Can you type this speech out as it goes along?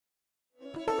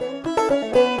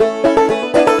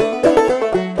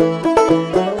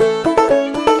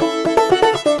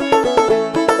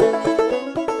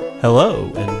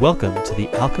Hello, and welcome to the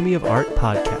Alchemy of Art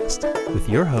podcast with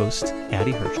your host,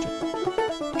 Addie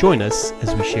Hurston. Join us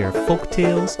as we share folk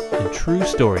tales and true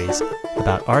stories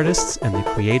about artists and the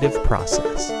creative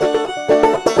process.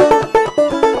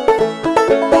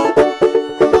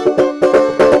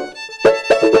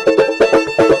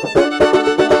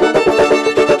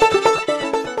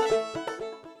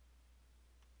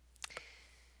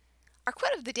 Our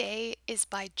quote of the day is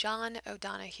by John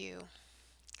O'Donohue.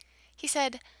 He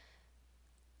said,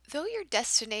 "Though your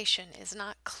destination is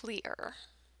not clear,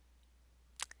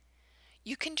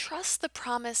 you can trust the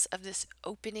promise of this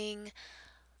opening,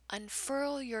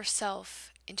 unfurl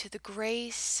yourself into the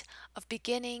grace of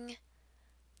beginning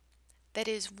that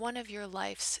is one of your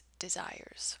life's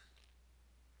desires."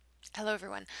 Hello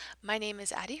everyone, my name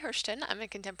is Addie Hurston. I'm a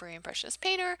contemporary impressionist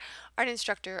painter, art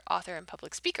instructor, author, and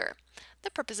public speaker.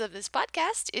 The purpose of this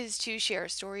podcast is to share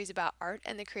stories about art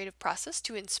and the creative process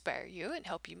to inspire you and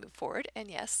help you move forward,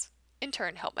 and yes, in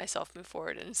turn help myself move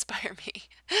forward and inspire me.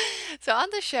 So on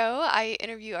the show, I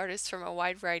interview artists from a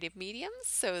wide variety of mediums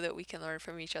so that we can learn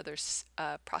from each other's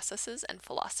processes and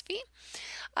philosophy.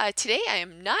 Today I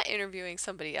am not interviewing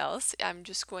somebody else. I'm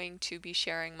just going to be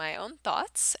sharing my own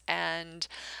thoughts, and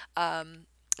we're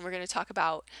going to talk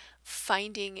about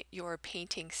finding your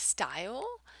painting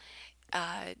style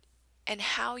and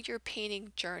how your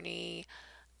painting journey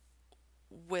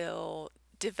will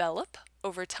develop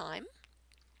over time.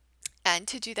 And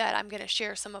to do that, I'm going to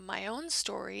share some of my own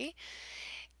story,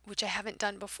 which I haven't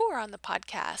done before on the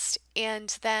podcast.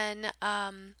 And then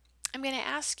I'm going to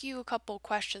ask you a couple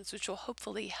questions which will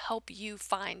hopefully help you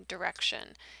find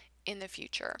direction in the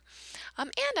future.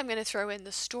 And I'm going to throw in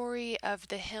the story of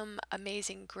the hymn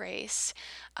Amazing Grace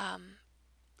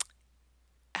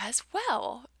as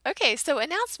well. Okay, so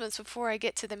announcements before I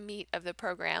get to the meat of the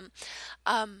program.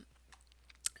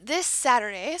 This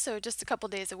Saturday, so just a couple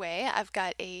days away, I've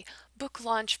got a book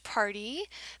launch party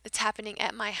that's happening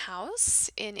at my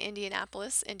house in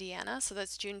Indianapolis, Indiana. So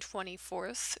that's June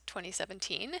 24th,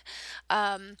 2017.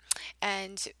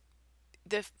 And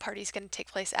the party's going to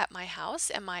take place at my house,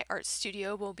 and my art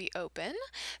studio will be open.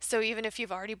 So even if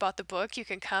you've already bought the book, you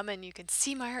can come and you can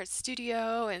see my art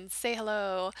studio and say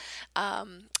hello.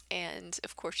 And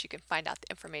of course, you can find out the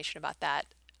information about that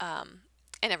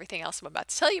and everything else I'm about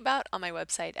to tell you about on my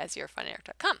website,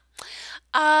 azurfineart.com.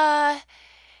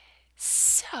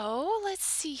 So let's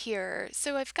see here.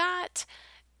 So I've got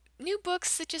new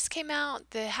books that just came out.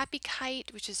 The Happy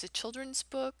Kite, which is a children's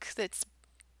book that's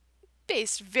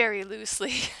based very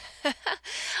loosely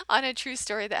on a true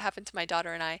story that happened to my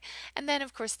daughter and I. And then,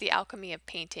 of course, The Alchemy of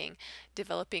Painting,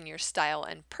 Developing Your Style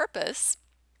and Purpose.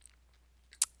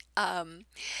 And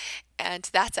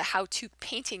that's a how-to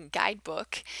painting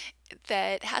guidebook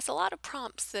that has a lot of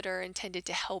prompts that are intended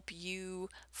to help you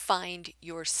find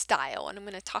your style. And I'm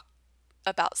going to talk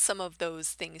about some of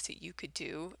those things that you could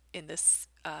do in this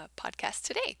podcast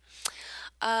today.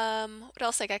 What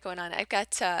else I got going on? I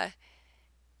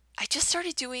just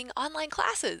started doing online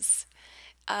classes.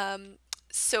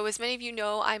 So as many of you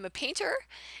know, I'm a painter,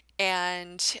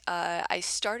 and I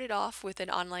started off with an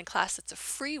online class that's a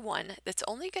free one that's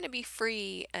only going to be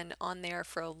free and on there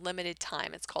for a limited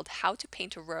time. It's called How to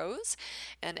Paint a Rose,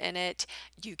 and in it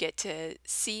you get to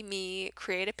see me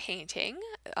create a painting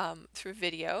through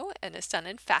video, and it's done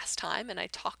in fast time, and I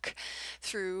talk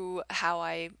through how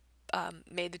I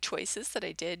made the choices that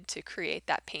I did to create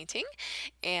that painting,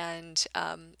 and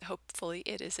hopefully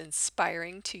it is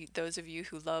inspiring to those of you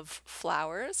who love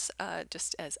flowers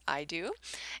just as I do.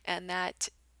 And that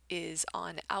is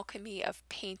on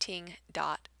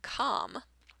alchemyofpainting.com.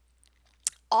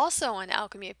 Also on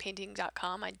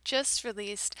alchemyofpainting.com, I just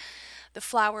released the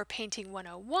Flower Painting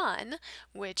 101,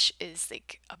 which is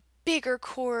like a bigger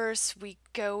course. We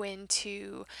go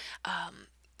into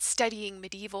studying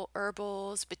medieval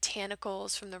herbals,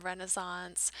 botanicals from the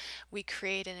Renaissance. We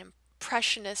create an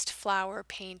impressionist flower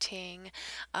painting,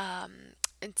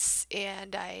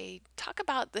 and I talk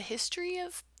about the history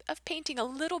of painting a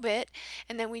little bit,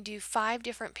 and then we do 5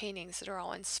 different paintings that are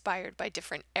all inspired by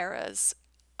different eras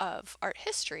of art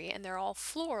history, and they're all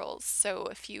florals. So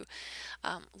if you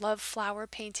love flower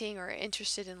painting or are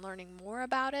interested in learning more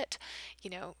about it,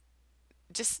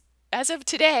 just as of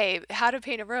today, How to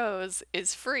Paint a Rose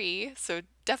is free, so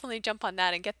definitely jump on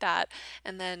that and get that.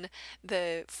 And then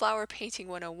the Flower Painting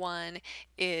 101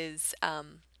 is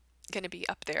going to be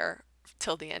up there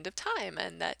till the end of time,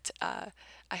 and that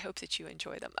I hope that you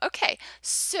enjoy them. Okay,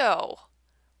 so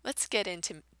let's get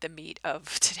into the meat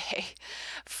of today.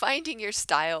 Finding your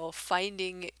style,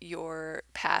 finding your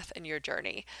path and your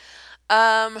journey.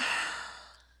 Um,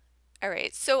 all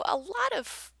right, so a lot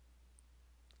of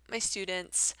my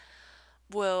students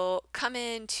will come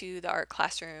into the art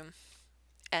classroom,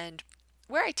 and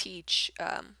where I teach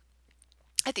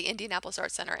at the Indianapolis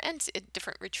Art Center and at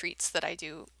different retreats that I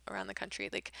do around the country,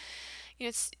 like,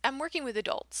 I'm working with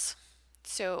adults.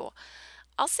 So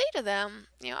I'll say to them,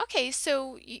 okay,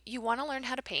 so you want to learn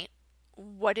how to paint.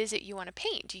 What is it you want to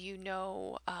paint? Do you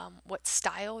know what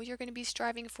style you're going to be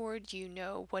striving for? Do you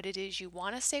know what it is you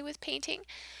want to say with painting?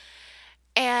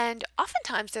 And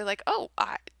oftentimes they're like, oh,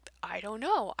 I don't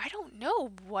know. I don't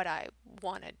know what I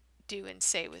want to do and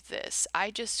say with this.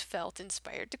 I just felt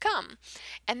inspired to come.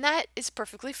 And that is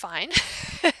perfectly fine.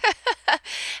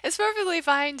 It's perfectly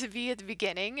fine to be at the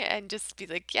beginning and just be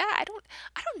like, yeah, I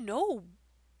don't know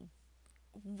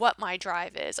what my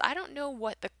drive is. I don't know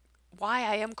why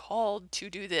I am called to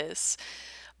do this,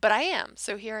 but I am.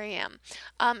 So here I am.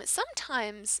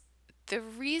 Sometimes the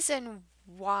reason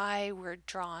why we're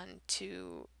drawn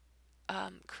to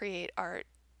create art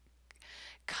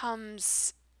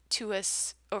comes to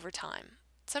us over time.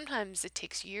 Sometimes it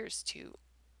takes years to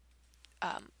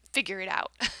figure it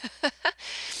out.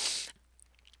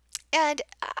 And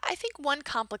I think one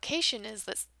complication is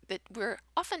that we're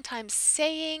oftentimes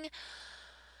saying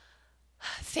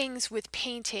things with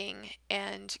painting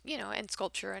and and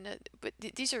sculpture but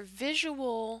these are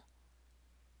visual.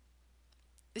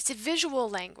 It's a visual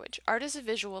language. Art is a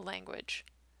visual language.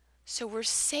 So we're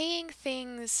saying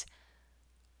things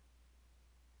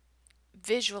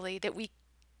visually that we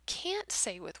can't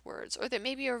say with words, or that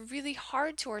maybe are really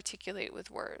hard to articulate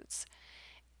with words.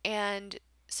 And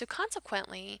so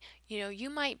consequently, you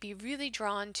might be really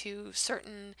drawn to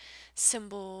certain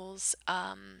symbols,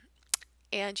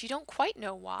 and you don't quite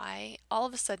know why. All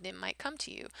of a sudden it might come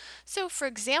to you. So for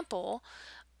example,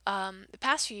 the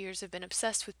past few years I've been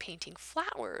obsessed with painting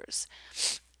flowers.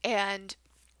 And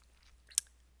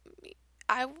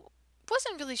I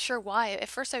wasn't really sure why. At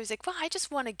first I was like, well, I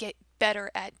just want to get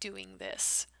better at doing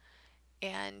this.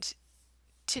 And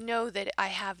to know that I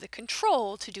have the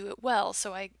control to do it well.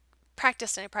 So I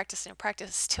practiced and I practiced and I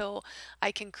practiced till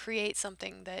I can create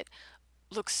something that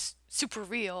looks super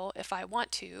real if I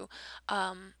want to.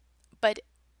 But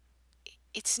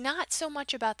it's not so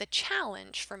much about the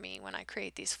challenge for me when I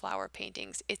create these flower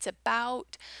paintings. It's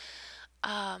about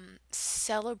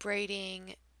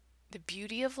celebrating the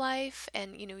beauty of life.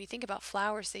 And, you think about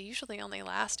flowers, they usually only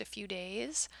last a few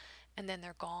days and then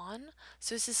they're gone.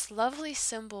 So it's this lovely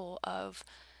symbol of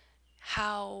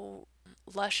how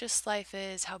luscious life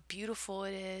is, how beautiful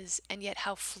it is, and yet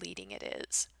how fleeting it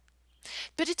is.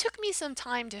 But it took me some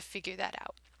time to figure that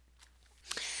out.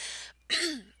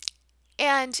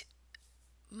 And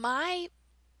my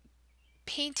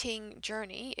painting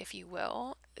journey, if you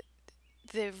will,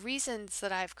 the reasons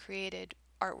that I've created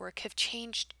artwork have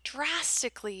changed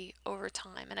drastically over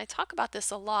time. And I talk about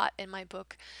this a lot in my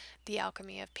book, The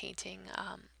Alchemy of Painting,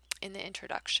 in the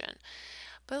introduction.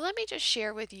 But let me just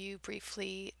share with you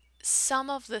briefly some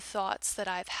of the thoughts that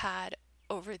I've had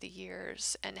over the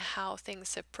years and how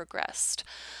things have progressed.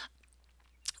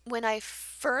 When I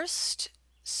first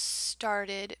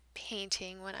started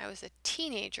painting when I was a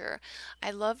teenager,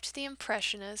 I loved the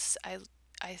Impressionists. I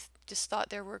just thought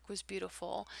their work was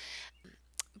beautiful.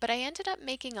 But I ended up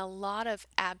making a lot of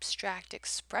abstract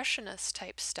expressionist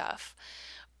type stuff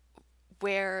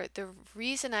where the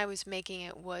reason I was making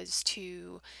it was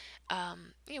to,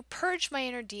 purge my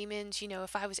inner demons.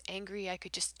 If I was angry, I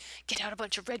could just get out a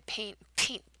bunch of red paint,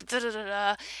 da da da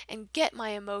da, and get my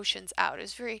emotions out. It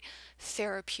was very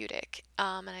therapeutic,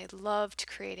 and I loved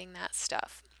creating that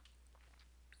stuff.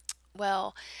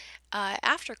 Well,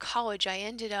 after college, I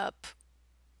ended up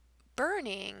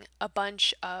burning a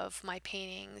bunch of my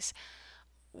paintings,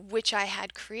 which I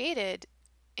had created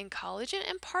in college,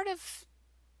 and part of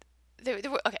there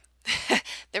were okay.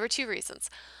 There were two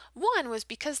reasons. One was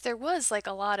because there was like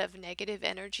a lot of negative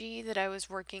energy that I was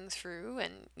working through,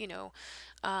 and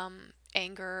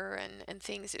anger and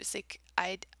things. It was like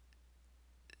I'd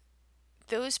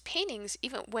those paintings,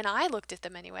 even when I looked at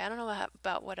them anyway. I don't know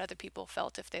about what other people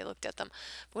felt if they looked at them.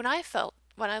 When I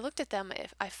looked at them,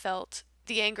 if I felt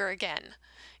the anger again,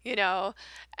 you know,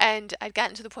 and I'd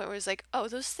gotten to the point where it was like, oh,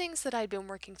 those things that I'd been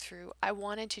working through, I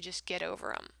wanted to just get over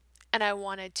them, and I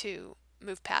wanted to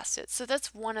move past it. So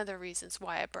that's one of the reasons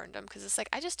why I burned them, because it's like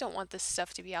I just don't want this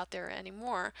stuff to be out there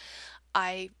anymore.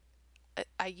 I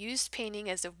I used painting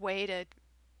as a way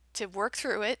to work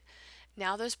through it.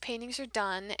 Now those paintings are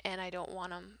done and I don't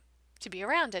want them to be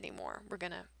around anymore. We're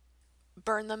going to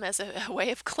burn them as a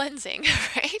way of cleansing,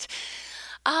 right?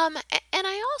 And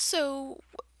I also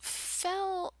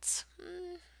felt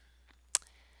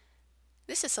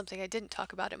this is something I didn't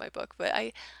talk about in my book, but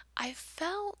I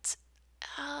felt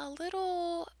a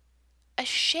little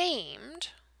ashamed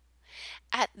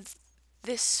at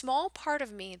this small part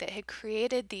of me that had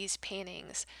created these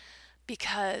paintings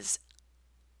because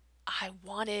I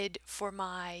wanted for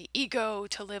my ego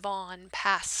to live on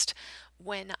past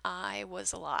when I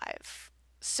was alive.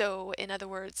 So, in other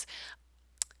words,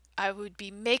 I would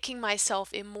be making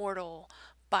myself immortal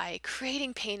by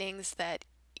creating paintings that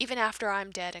even after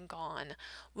I'm dead and gone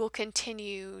will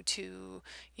continue to,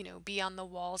 be on the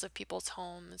walls of people's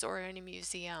homes or in a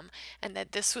museum, and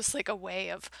that this was like a way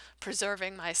of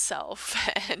preserving myself.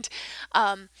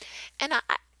 Um, and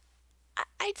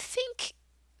I think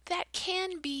that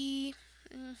can be,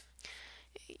 mm,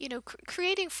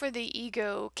 creating for the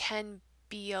ego can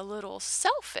be a little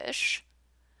selfish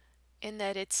in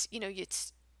that it's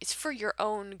for your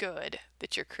own good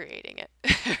that you're creating it,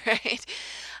 right?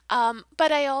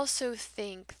 But I also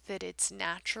think that it's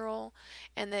natural,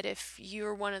 and that if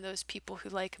you're one of those people who,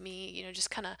 like me, just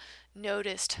kind of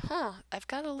noticed, I've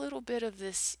got a little bit of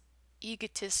this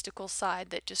egotistical side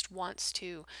that just wants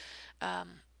to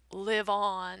live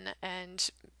on and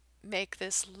make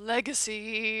this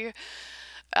legacy.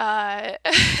 Uh,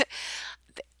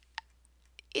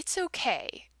 it's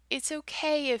okay. It's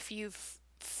okay if you've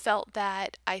felt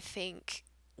that. I think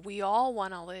we all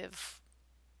want to live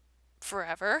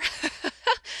forever.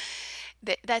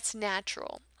 That's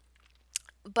natural.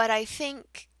 But I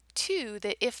think too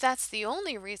that if that's the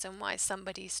only reason why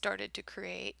somebody started to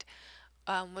create,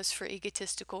 was for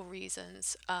egotistical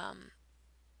reasons,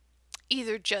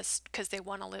 either just because they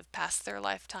want to live past their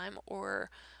lifetime, or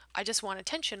I just want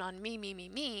attention on me, me, me,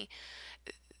 me.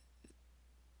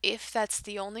 If that's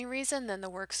the only reason, then the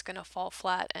work's gonna fall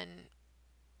flat, and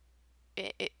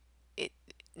it, it, it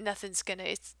nothing's gonna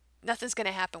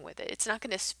happen with it. It's not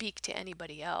gonna speak to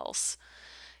anybody else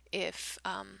if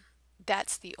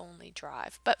that's the only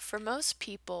drive. But for most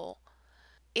people,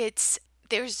 it's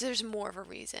there's more of a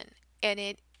reason, and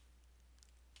it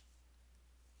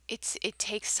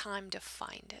takes time to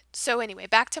find it. So anyway,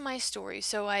 back to my story.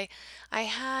 So I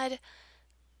had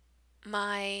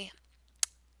my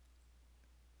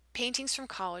paintings from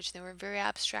college. They were very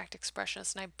abstract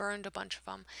expressionists, and I burned a bunch of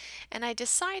them. And I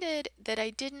decided that I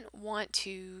didn't want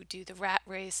to do the rat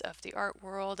race of the art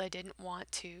world. I didn't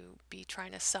want to be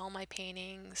trying to sell my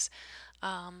paintings.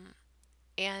 And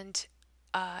it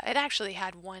actually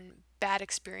had one bad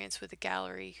experience with a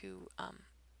gallery who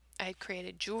I had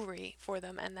created jewelry for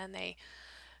them, and then they,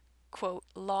 quote,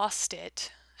 lost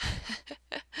it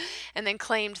and then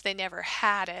claimed they never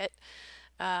had it.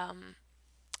 Um,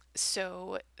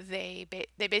 so they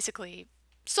basically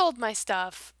sold my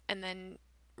stuff and then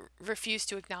refused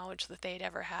to acknowledge that they'd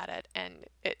ever had it,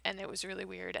 and it was really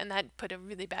weird, and that put a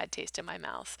really bad taste in my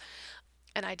mouth.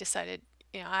 And I decided,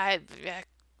 yeah,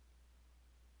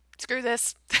 screw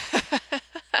this.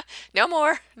 No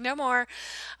more, no more.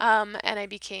 And I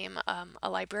became a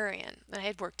librarian. I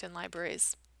had worked in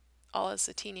libraries all as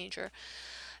a teenager.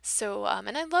 So,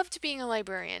 and I loved being a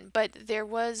librarian, but there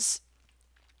was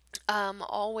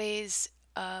always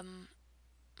a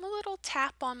little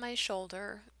tap on my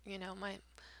shoulder.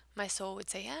 My soul would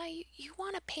say, "Yeah, you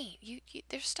want to paint.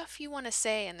 There's stuff you want to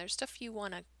say, and there's stuff you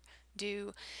want to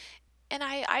do." And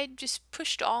I just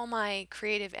pushed all my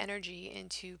creative energy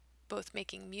into both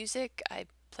making music. I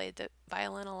played the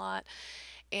violin a lot,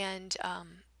 and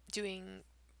doing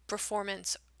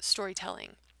performance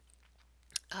storytelling.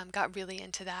 Got really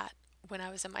into that when I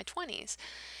was in my 20s.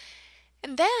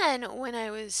 And then when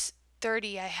I was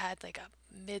 30, I had like a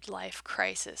midlife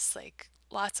crisis, like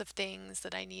lots of things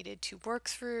that I needed to work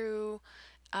through.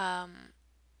 Um,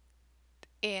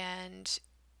 and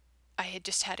I had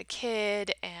just had a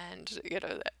kid, and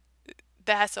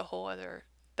that's a whole other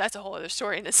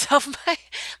story in itself,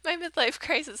 my midlife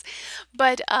crisis.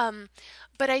 But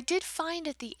I did find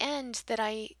at the end that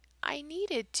I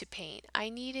needed to paint. I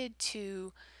needed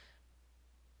to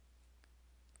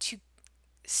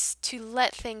to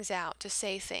let things out, to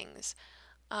say things.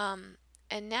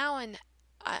 And now,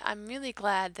 I'm really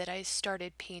glad that I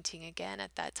started painting again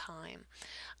at that time.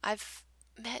 I've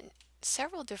met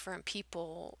several different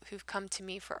people who've come to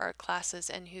me for art classes,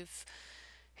 and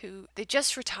who they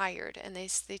just retired, and they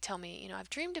tell me, I've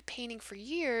dreamed of painting for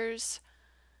years,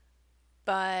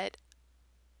 but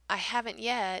I haven't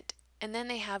yet. And then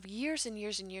they have years and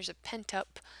years and years of pent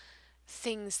up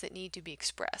things that need to be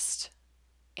expressed.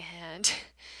 And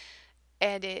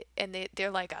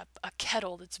they're like a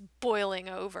kettle that's boiling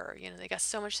over. They got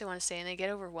so much they want to say and they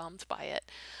get overwhelmed by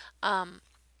it. Um,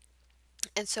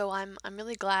 and so I'm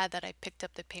really glad that I picked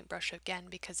up the paintbrush again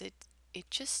because it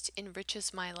just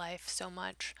enriches my life so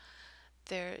much.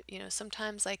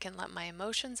 Sometimes I can let my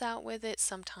emotions out with it.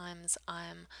 Sometimes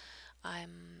I'm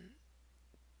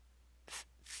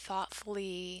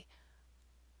thoughtfully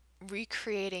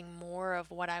recreating more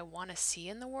of what I want to see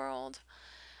in the world.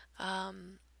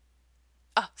 Um,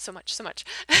 so much, so much.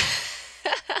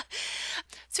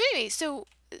 So anyway, so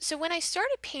when I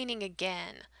started painting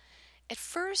again, at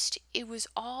first it was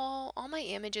all my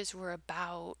images were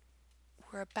about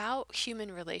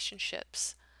human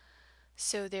relationships.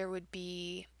 So there would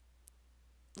be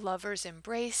lovers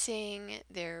embracing,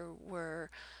 there were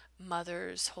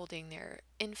mothers holding their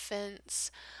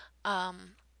infants,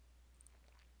 um,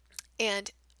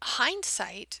 and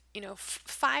hindsight,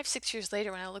 5, 6 years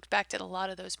later, when I looked back at a lot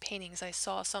of those paintings, I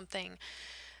saw something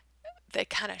that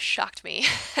kind of shocked me.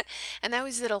 And that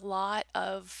was that a lot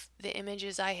of the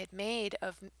images I had made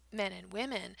of men and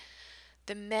women,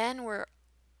 the men were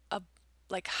a,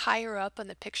 like higher up on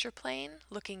the picture plane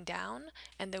looking down,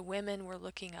 and the women were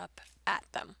looking up at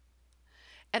them.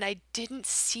 And I didn't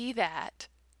see that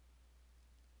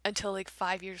until like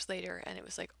 5 years later, and it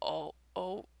was like, oh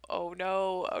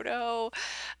no, oh no.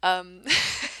 Um,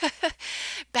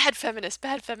 bad feminist.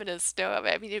 No,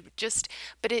 I mean,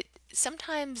 but it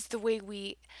sometimes the way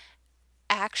we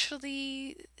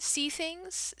actually see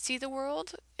the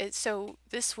world. So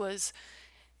this was,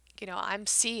 I'm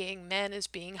seeing men as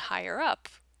being higher up.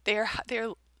 They're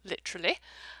literally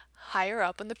higher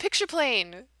up on the picture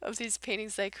plane of these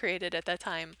paintings I created at that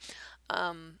time.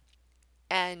 Um,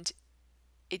 and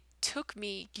it took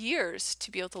me years to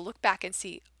be able to look back and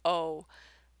see, oh,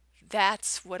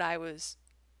 that's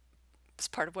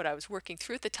part of what I was working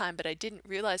through at the time, but I didn't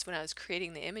realize when I was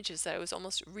creating the images that I was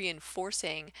almost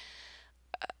reinforcing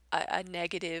a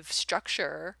negative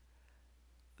structure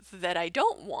that I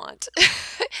don't want.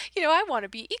 I want to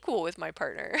be equal with my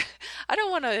partner. I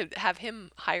don't want to have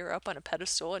him higher up on a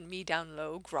pedestal and me down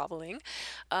low groveling.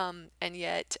 And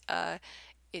yet,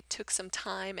 it took some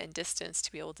time and distance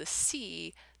to be able to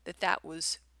see that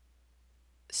was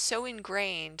so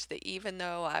ingrained that even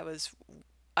though I was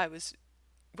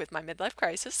with my midlife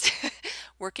crisis,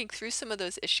 working through some of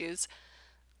those issues,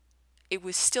 it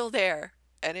was still there,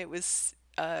 and it was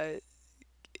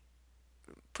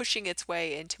pushing its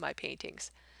way into my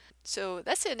paintings. So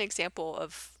that's an example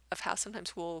of how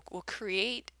sometimes we'll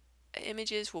create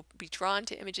images, we'll be drawn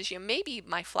to images. Maybe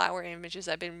my flower images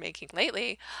I've been making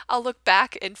lately, I'll look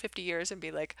back in 50 years and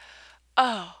be like,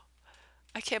 oh,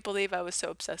 I can't believe I was so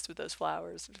obsessed with those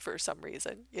flowers for some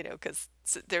reason, because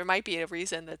there might be a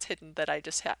reason that's hidden that I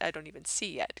don't even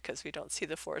see yet because we don't see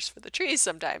the forest for the trees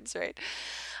sometimes, right?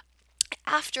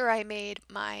 After I made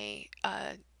my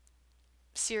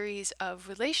series of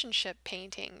relationship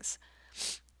paintings,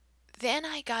 then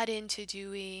I got into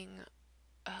doing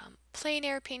plein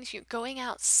air paintings, going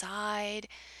outside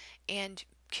and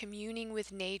communing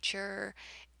with nature,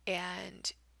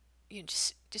 and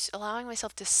just allowing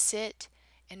myself to sit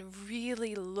and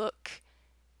really look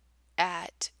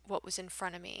at what was in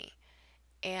front of me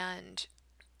and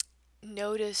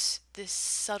notice the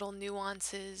subtle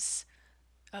nuances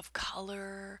of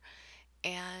color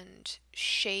and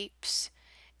shapes.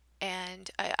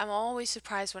 And I'm always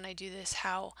surprised when I do this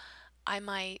how I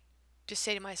might just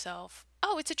say to myself,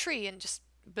 oh, it's a tree, and just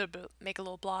blah, blah, make a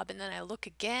little blob. And then I look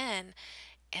again,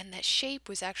 and that shape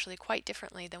was actually quite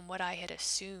differently than what I had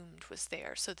assumed was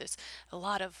there. So there's a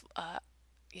lot of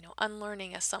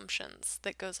unlearning assumptions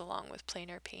that goes along with plein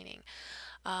air painting.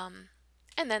 Um,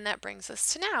 and then that brings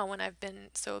us to now when I've been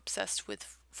so obsessed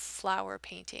with flower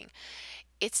painting.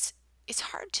 It's it's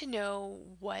hard to know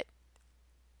what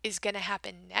is going to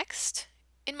happen next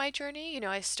in my journey.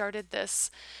 I started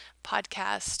this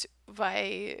podcast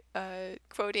by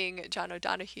quoting John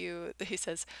O'Donohue. He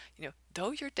says,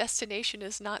 though your destination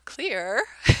is not clear,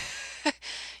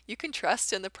 you can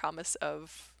trust in the promise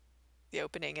of the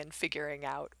opening and figuring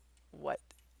out what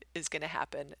is going to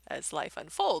happen as life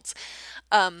unfolds.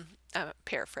 I'm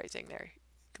paraphrasing there. You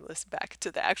can listen back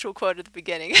to the actual quote at the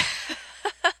beginning.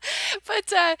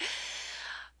 But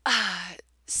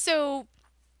so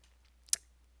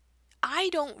I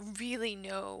don't really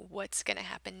know what's going to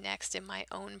happen next in my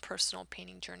own personal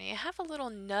painting journey. I have a little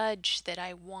nudge that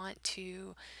I want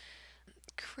to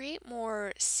create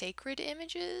more sacred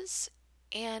images,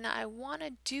 and I want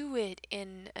to do it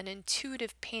in an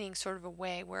intuitive painting sort of a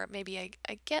way where maybe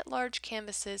I get large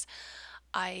canvases,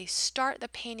 I start the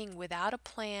painting without a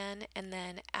plan, and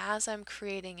then as I'm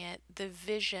creating it, the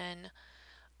vision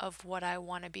of what I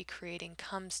want to be creating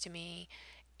comes to me,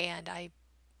 and I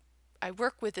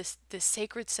work with the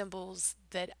sacred symbols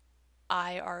that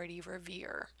I already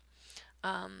revere.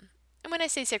 And when I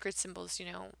say sacred symbols,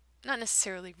 not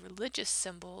necessarily religious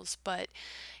symbols, but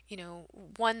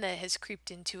one that has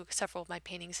creeped into several of my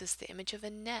paintings is the image of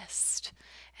a nest,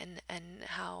 and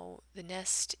how the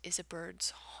nest is a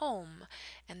bird's home,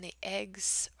 and the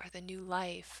eggs are the new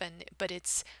life, but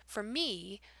it's, for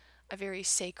me, a very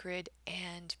sacred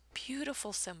and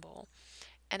beautiful symbol,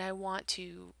 and I want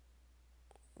to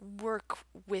work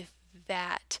with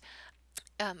that,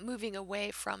 moving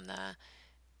away from the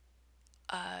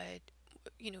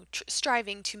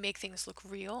striving to make things look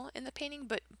real in the painting,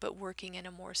 but working in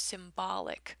a more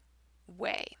symbolic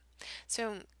way.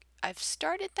 So I've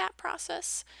started that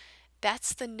process.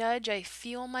 That's the nudge I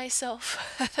feel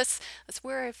myself. that's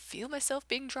where I feel myself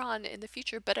being drawn in the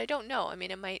future, but I don't know. I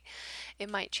mean, it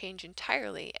might change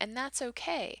entirely, and that's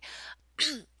okay.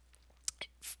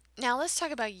 Now let's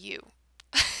talk about you.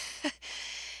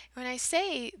 When I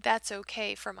say that's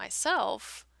okay for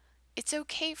myself, it's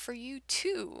okay for you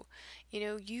too.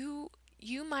 You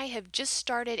might have just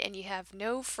started and you have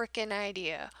no frickin'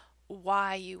 idea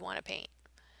why you want to paint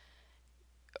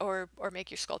or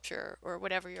make your sculpture or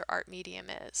whatever your art medium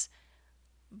is.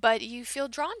 But you feel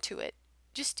drawn to it.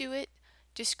 Just do it.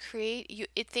 Just create.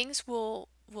 Things will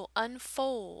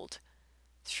unfold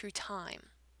through time.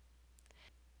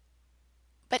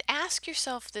 But ask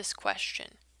yourself this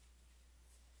question.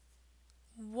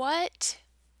 What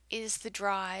is the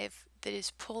drive that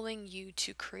is pulling you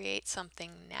to create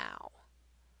something now,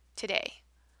 today?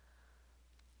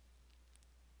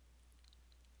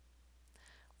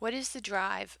 What is the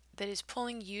drive that is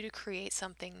pulling you to create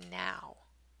something now,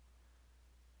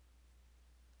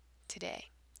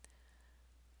 today?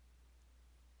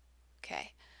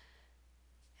 Okay.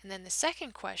 And then the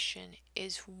second question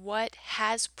is, what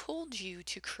has pulled you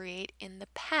to create in the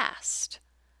past?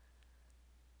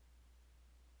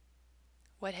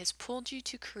 What has pulled you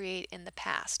to create in the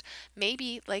past?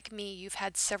 Maybe, like me, you've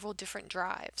had several different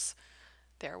drives.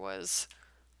 There was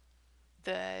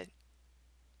the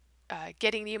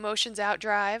getting the emotions out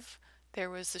drive. There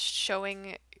was the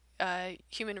showing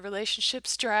human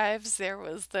relationships drives. There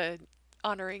was the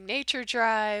honoring nature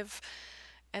drive.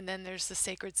 And then there's the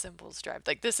sacred symbols drive.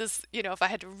 Like, this is, if I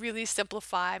had to really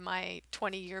simplify my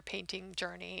 20-year painting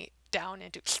journey down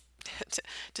into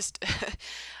just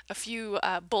a few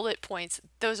bullet points,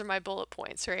 those are my bullet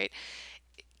points, right?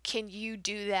 Can you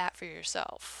do that for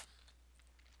yourself?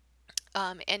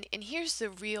 And here's the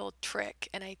real trick.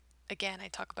 And I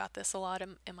talk about this a lot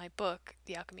in my book,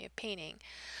 The Alchemy of Painting,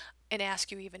 and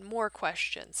ask you even more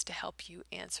questions to help you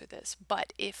answer this.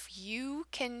 But if you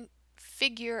can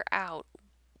figure out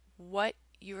what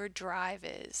your drive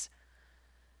is,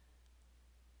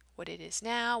 what it is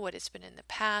now, what it's been in the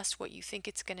past, what you think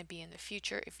it's going to be in the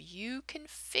future, if you can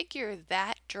figure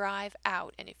that drive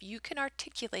out and if you can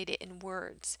articulate it in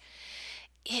words,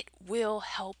 it will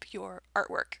help your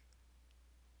artwork.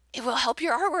 It will help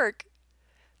your artwork.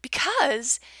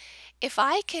 Because if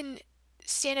I can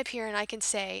stand up here and I can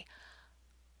say,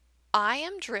 I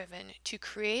am driven to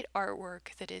create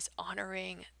artwork that is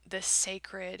honoring the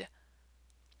sacred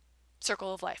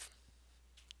circle of life.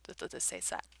 Let's say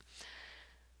that.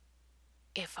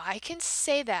 If I can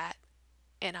say that,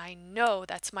 and I know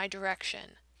that's my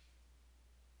direction,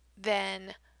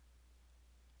 then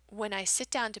when I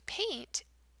sit down to paint,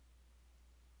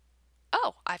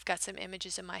 I've got some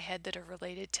images in my head that are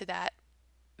related to that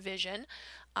vision.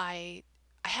 I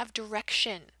have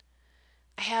direction.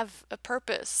 I have a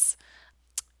purpose.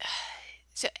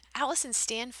 So Allison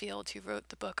Stanfield, who wrote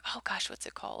the book, oh gosh, what's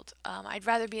it called? I'd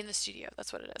Rather Be in the Studio.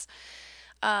 That's what it is.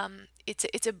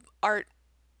 It's a art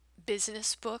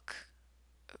business book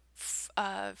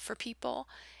for people,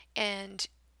 and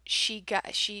she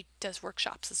does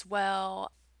workshops as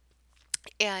well,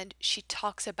 and she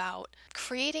talks about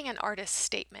creating an artist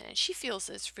statement, and she feels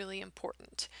it's really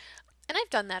important. And I've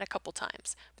done that a couple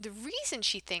times. But the reason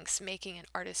she thinks making an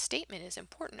artist statement is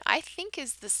important, I think,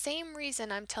 is the same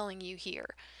reason I'm telling you here.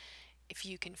 If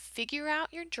you can figure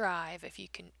out your drive, if you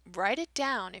can write it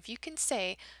down, if you can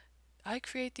say, I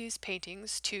create these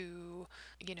paintings to,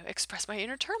 express my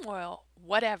inner turmoil,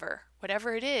 whatever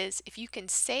it is, if you can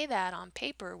say that on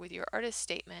paper with your artist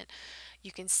statement,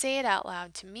 you can say it out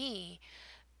loud to me,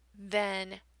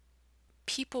 then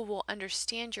people will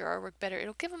understand your artwork better.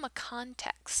 It'll give them a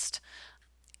context,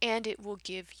 and it will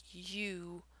give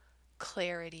you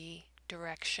clarity,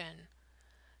 direction.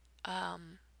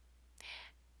 And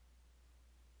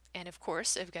of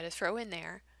course, I've got to throw in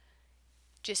there,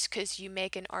 just because you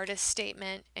make an artist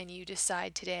statement and you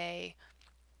decide today,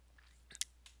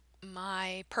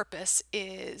 my purpose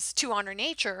is to honor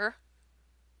nature,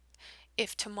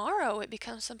 if tomorrow it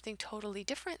becomes something totally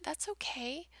different, that's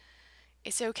okay.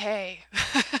 It's okay.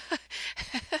 I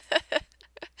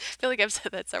feel like I've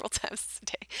said that several times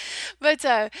today. But,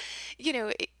 you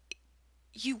know,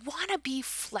 you want to be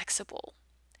flexible,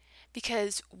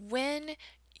 because when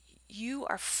you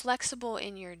are flexible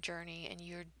in your journey and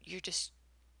you're just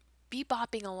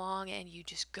bebopping along and you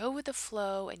just go with the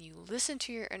flow and you listen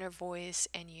to your inner voice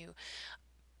and you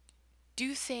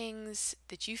do things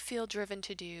that you feel driven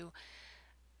to do,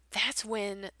 that's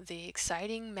when the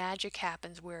exciting magic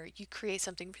happens, where you create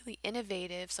something really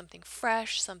innovative, something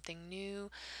fresh, something new,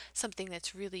 something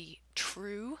that's really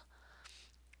true,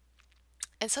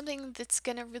 and something that's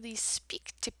going to really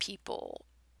speak to people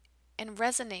and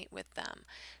resonate with them.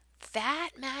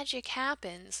 That magic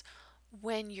happens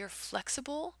when you're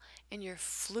flexible and you're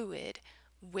fluid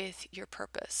with your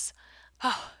purpose.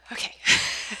 Oh, okay.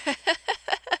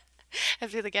 I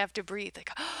feel like I have to breathe,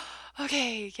 like, oh,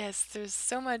 okay, yes, there's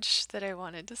so much that I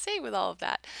wanted to say with all of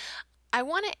that. I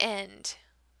want to end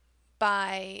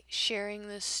by sharing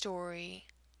the story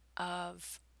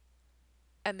of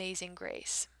Amazing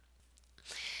Grace.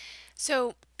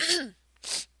 So,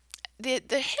 the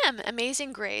hymn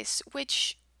Amazing Grace,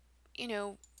 which, you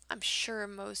know, I'm sure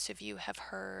most of you have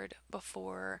heard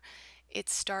before, it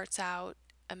starts out,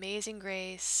 Amazing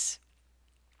Grace,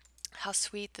 how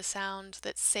sweet the sound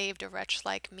that saved a wretch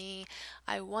like me.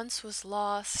 I once was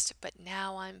lost, but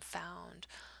now I'm found.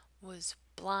 Was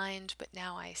blind, but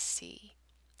now I see.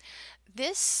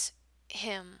 This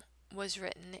hymn was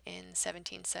written in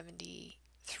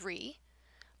 1773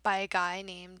 by a guy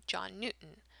named John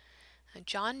Newton.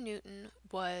 John Newton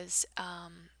was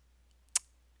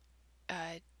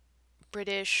a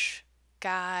British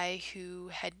guy who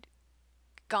had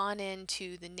gone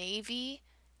into the Navy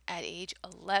at age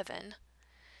 11,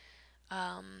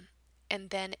 and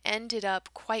then ended up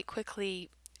quite quickly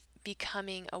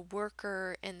becoming a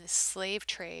worker in the slave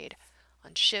trade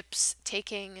on ships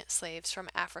taking slaves from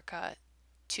Africa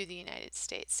to the United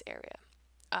States area.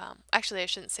 Actually, I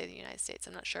shouldn't say the United States.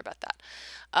 I'm not sure about that.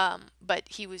 But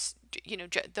he was,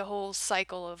 the whole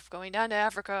cycle of going down to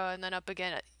Africa and then up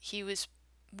again, he was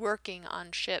working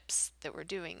on ships that were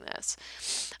doing this.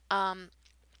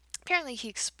 Apparently, he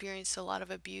experienced a lot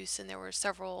of abuse, and there were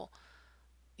several,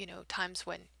 times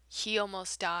when he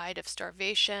almost died of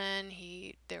starvation.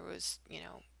 There was,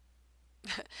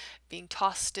 being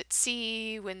tossed at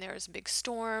sea when there was a big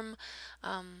storm.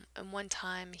 And one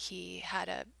time he had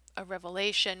a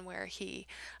revelation where he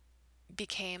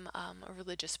became a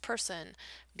religious person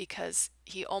because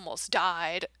he almost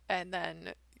died, and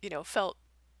then, felt,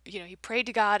 he prayed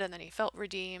to God, and then he felt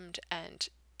redeemed, and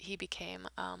he became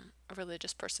a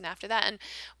religious person after that. And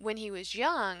when he was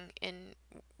young and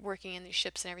working in these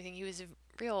ships and everything, he was a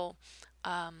real,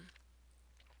 I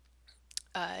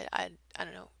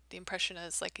don't know, the impression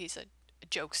is like he's a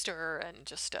jokester and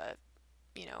just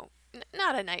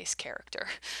not a nice character.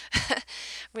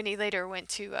 When he later went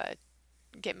to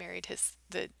get married,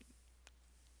 the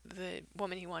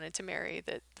woman he wanted to marry,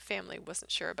 the family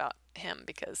wasn't sure about him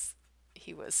because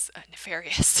he was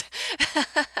nefarious.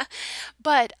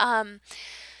 But at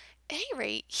any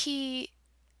rate, he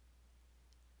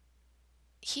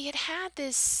had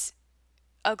this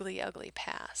ugly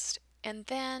past, and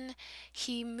then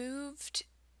he moved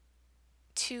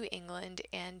to England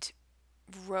and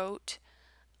wrote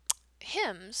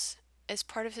hymns as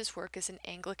part of his work as an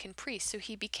Anglican priest. So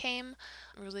he became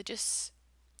a religious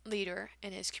leader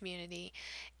in his community.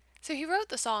 So he wrote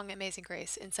the song Amazing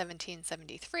Grace in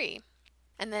 1773.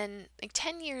 And then, like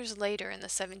 10 years later, in the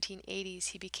 1780s,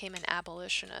 he became an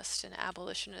abolitionist. An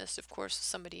abolitionist, of course, was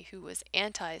somebody who was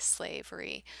anti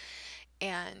slavery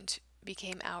and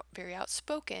became very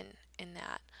outspoken in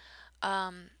that.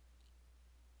 I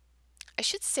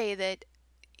should say that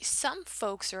some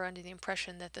folks are under the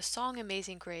impression that the song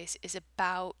Amazing Grace is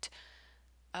about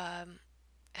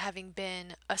having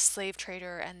been a slave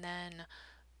trader and then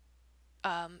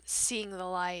seeing the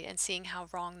light and seeing how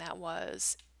wrong that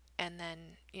was, and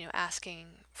then, asking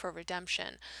for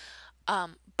redemption.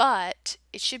 But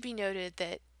it should be noted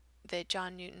that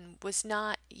John Newton was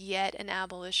not yet an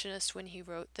abolitionist when he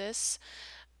wrote this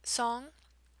song.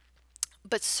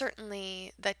 But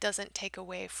certainly that doesn't take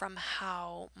away from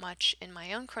how much in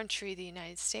my own country, the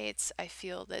United States, I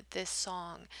feel that this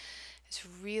song is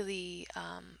really,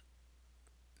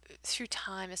 through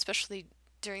time, especially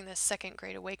during the Second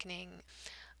Great Awakening,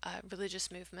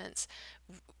 religious movements,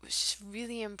 was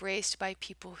really embraced by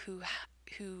people who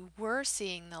were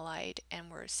seeing the light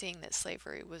and were seeing that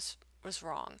slavery was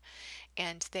wrong,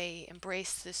 and they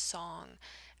embraced this song,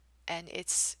 and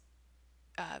it's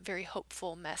very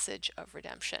hopeful message of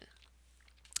redemption,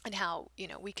 and how,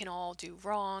 we can all do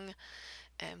wrong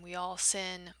and we all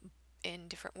sin in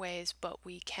different ways, but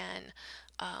we can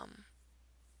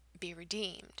be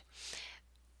redeemed.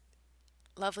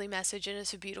 Lovely message, and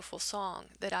it's a beautiful song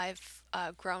that I've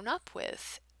grown up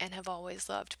with and have always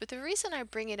loved. But the reason I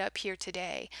bring it up here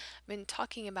today, I've been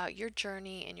talking about your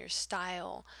journey and your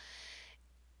style,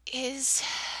 is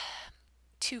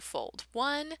twofold.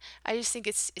 One, I just think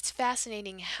it's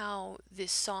fascinating how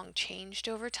this song changed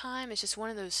over time. It's just one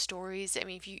of those stories. I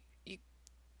mean, if you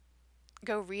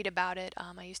go read about it,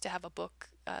 I used to have a book,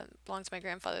 belonged to my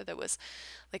grandfather, that was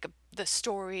like the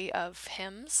story of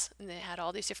hymns, and it had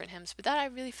all these different hymns. But that I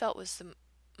really felt was the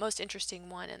most interesting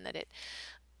one, and that it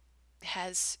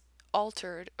has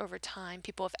altered over time.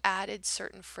 People have added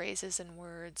certain phrases and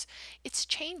words. It's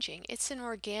changing. It's an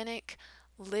organic,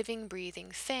 living, breathing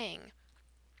thing.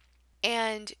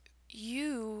 And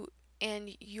you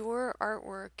and your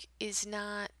artwork is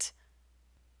not,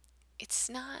 it's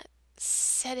not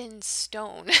set in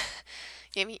stone.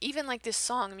 I mean, even like this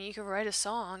song, I mean, you could write a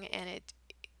song and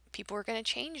people are going to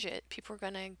change it. People are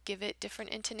going to give it different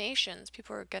intonations.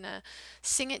 People are going to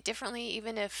sing it differently,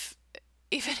 even if,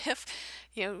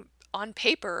 on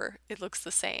paper it looks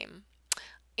the same.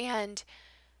 And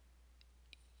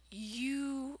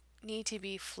you need to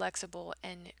be flexible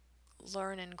and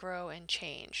learn and grow and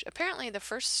change. Apparently, one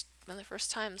of the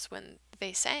first times when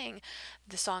they sang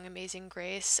the song Amazing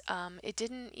Grace, it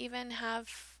didn't even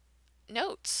have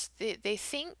notes. They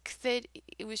think that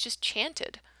it was just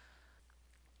chanted.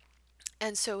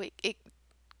 And so we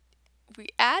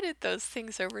added those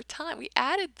things over time. We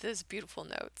added those beautiful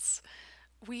notes.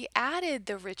 We added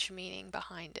the rich meaning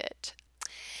behind it.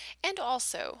 And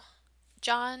also,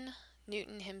 John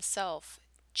Newton himself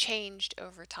changed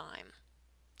over time.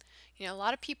 A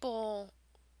lot of people,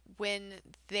 when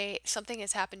something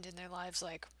has happened in their lives,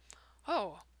 like,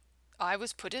 oh, I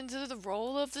was put into the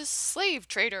role of the slave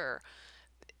trader,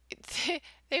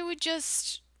 they would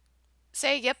just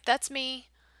say, yep, that's me,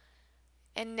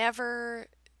 and never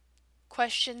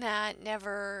question that,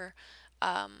 never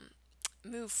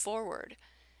move forward.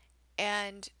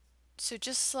 And so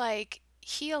just like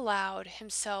he allowed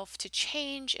himself to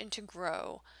change and to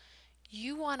grow,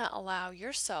 you want to allow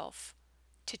yourself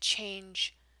to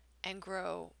change and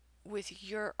grow with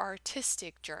your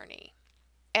artistic journey.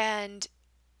 And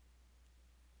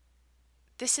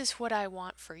this is what I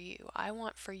want for you. I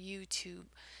want for you to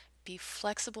be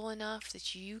flexible enough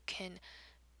that you can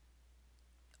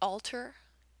alter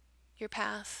your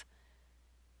path,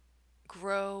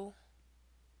 grow,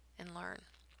 and learn.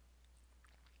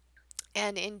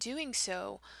 And in doing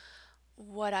so,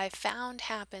 what I found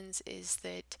happens is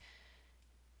that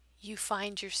you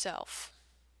find yourself.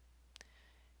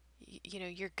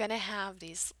 You're going to have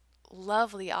these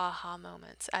lovely aha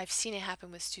moments. I've seen it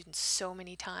happen with students so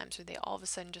many times where they all of a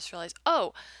sudden just realize,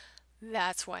 oh,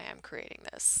 that's why I'm creating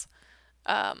this.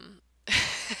 And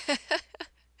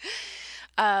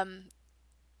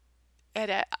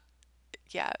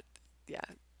yeah,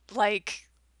 like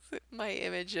my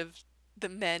image of the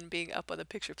men being up on the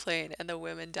picture plane and the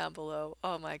women down below.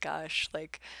 Oh my gosh,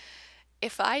 like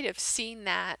if I'd have seen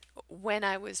that when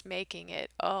I was making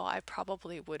it, oh, I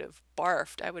probably would have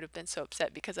barfed. I would have been so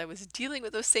upset because I was dealing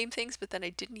with those same things, but then I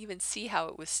didn't even see how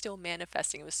it was still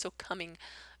manifesting. It was still coming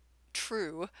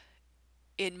true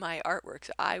in my artwork.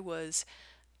 So I was,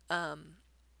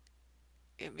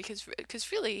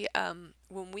 because really,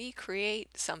 when we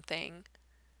create something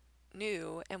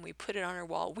new and we put it on our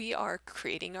wall, we are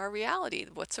creating our reality,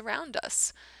 what's around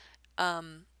us.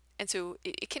 And so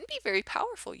it can be very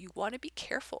powerful. You want to be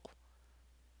careful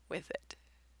with it.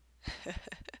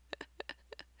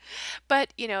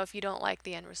 But, if you don't like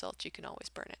the end result, you can always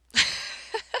burn it.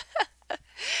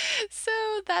 So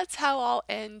that's how I'll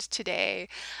end today.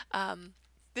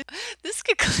 This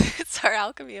concludes our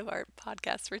Alchemy of Art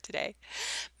podcast for today.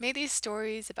 May these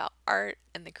stories about art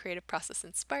and the creative process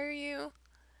inspire you.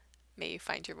 May you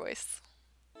find your voice.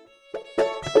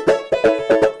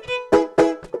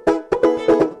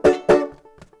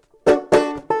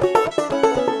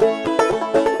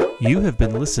 You have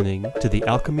been listening to the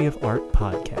Alchemy of Art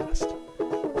podcast.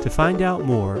 To find out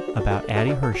more about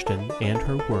Addie Hirschten and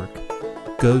her work,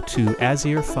 go to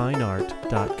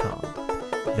azhirfineart.com.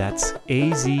 That's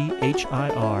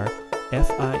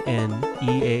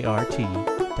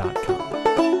AZHIRFINEART.com.